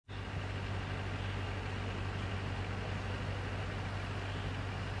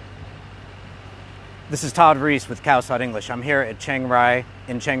This is Todd Reese with English. I'm here at Chiang Rai,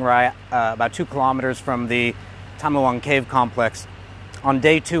 about 2 kilometers from the Tamaluang Cave Complex on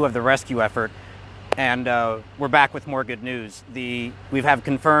day 2 of the rescue effort. And we're back with more good news. We have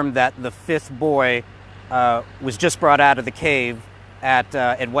confirmed that the 5th boy was just brought out of the cave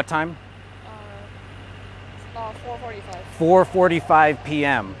at what time? 4:45. 4:45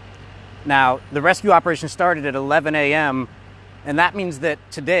 p.m. Now, the rescue operation started at 11 a.m., and that means that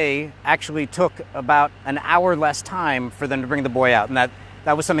today actually took about an hour less time for them to bring the boy out. And that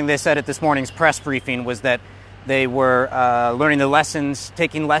was something they said at this morning's press briefing, was that they were learning the lessons,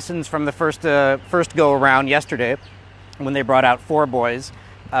 taking lessons from the first go-around yesterday when they brought out 4 boys,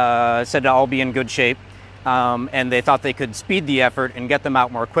 said to all be in good shape, and they thought they could speed the effort and get them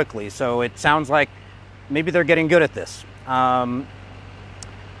out more quickly. So it sounds like maybe they're getting good at this.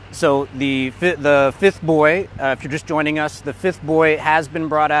 So the 5th boy, if you're just joining us, the 5th boy has been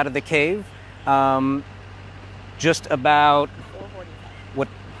brought out of the cave just about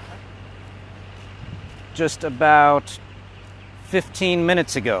 15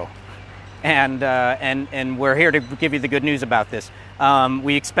 minutes ago, and we're here to give you the good news about this.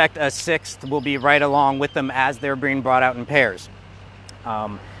 We expect a 6th will be right along with them as they're being brought out in pairs.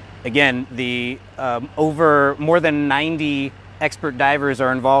 Again, over more than 90 expert divers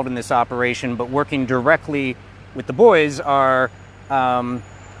are involved in this operation, but working directly with the boys are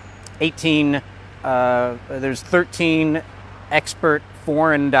 18. There's 13 expert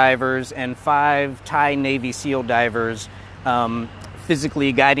foreign divers and 5 Thai Navy SEAL divers,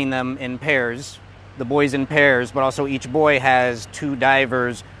 physically guiding them in pairs, the boys in pairs, but also each boy has 2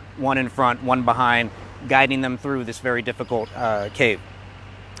 divers, 1 in front, 1 behind, guiding them through this very difficult cave.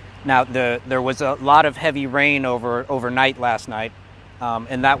 Now, there was a lot of heavy rain overnight last night,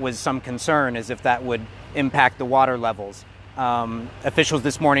 and that was some concern, as if that would impact the water levels. Officials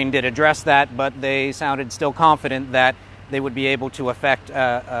this morning did address that, but they sounded still confident that they would be able to effect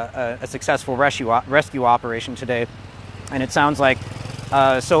a successful rescue operation today. And it sounds like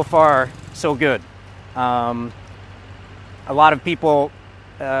so far, so good. A lot of people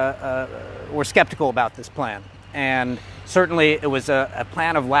were skeptical about this plan. And certainly it was a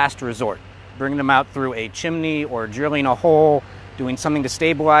plan of last resort, bringing them out through a chimney or drilling a hole, doing something to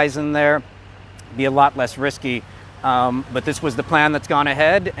stabilize in there, be a lot less risky. But this was the plan that's gone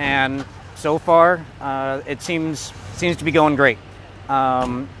ahead, and so far it seems to be going great.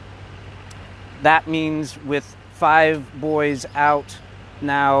 That means with 5 boys out,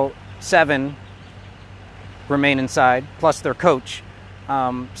 now 7 remain inside, plus their coach.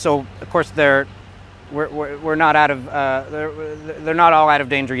 So of course we're not out of they're not all out of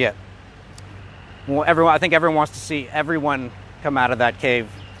danger yet. Well, I think everyone wants to see everyone come out of that cave.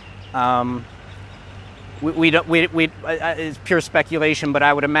 It's pure speculation, but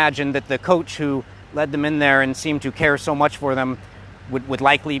I would imagine that the coach who led them in there and seemed to care so much for them would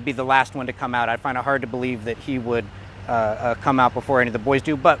likely be the last one to come out. I find it hard to believe that he would come out before any of the boys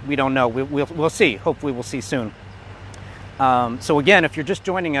do, but we don't know. We'll see. Hopefully we'll see soon. So again, if you're just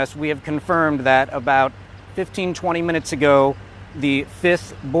joining us, we have confirmed that about 15-20 minutes ago, the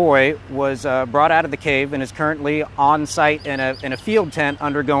 5th boy was brought out of the cave and is currently on site in a field tent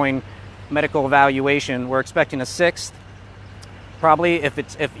undergoing medical evaluation. We're expecting a 6th, probably,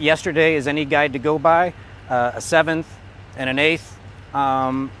 if yesterday is any guide to go by, a 7th and an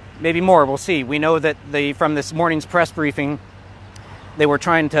 8th, maybe more. We'll see. We know that from this morning's press briefing, they were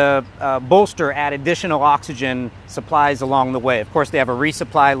trying to add additional oxygen supplies along the way. Of course, they have a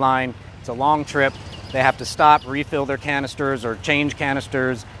resupply line. It's a long trip. They have to stop, refill their canisters or change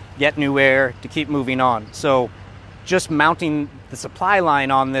canisters, get new air to keep moving on. So just mounting the supply line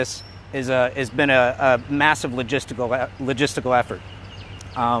on this has been a massive logistical effort.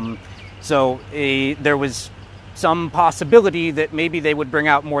 There was some possibility that maybe they would bring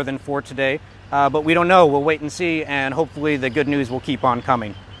out more than 4 today. But we don't know. We'll wait and see, and hopefully the good news will keep on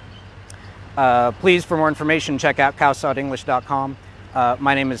coming. Please, for more information, check out khao.english.com.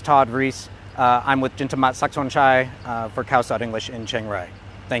 My name is Todd Reese. I'm with Jintamat Saksonchai for khao.english in Chiang Rai.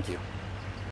 Thank you.